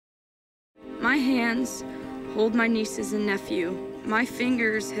My hands hold my nieces and nephew. My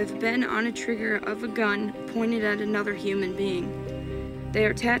fingers have been on a trigger of a gun pointed at another human being. They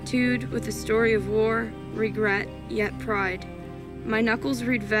are tattooed with a story of war, regret, yet pride. My knuckles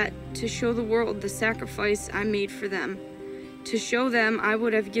read vet to show the world the sacrifice I made for them, to show them I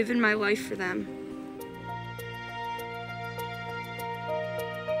would have given my life for them.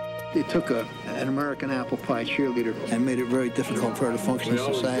 They took an American apple pie cheerleader and made it very difficult for her to function in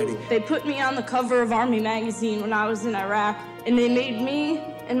society. They put me on the cover of Army magazine when I was in Iraq, and they made me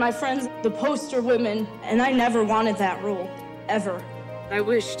and my friends the poster women, and I never wanted that role, ever. I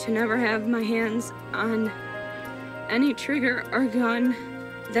wish to never have my hands on any trigger or gun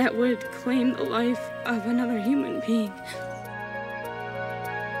that would claim the life of another human being.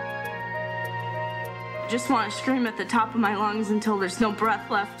 I just want to scream at the top of my lungs until there's no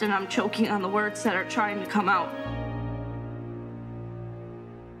breath left and I'm choking on the words that are trying to come out.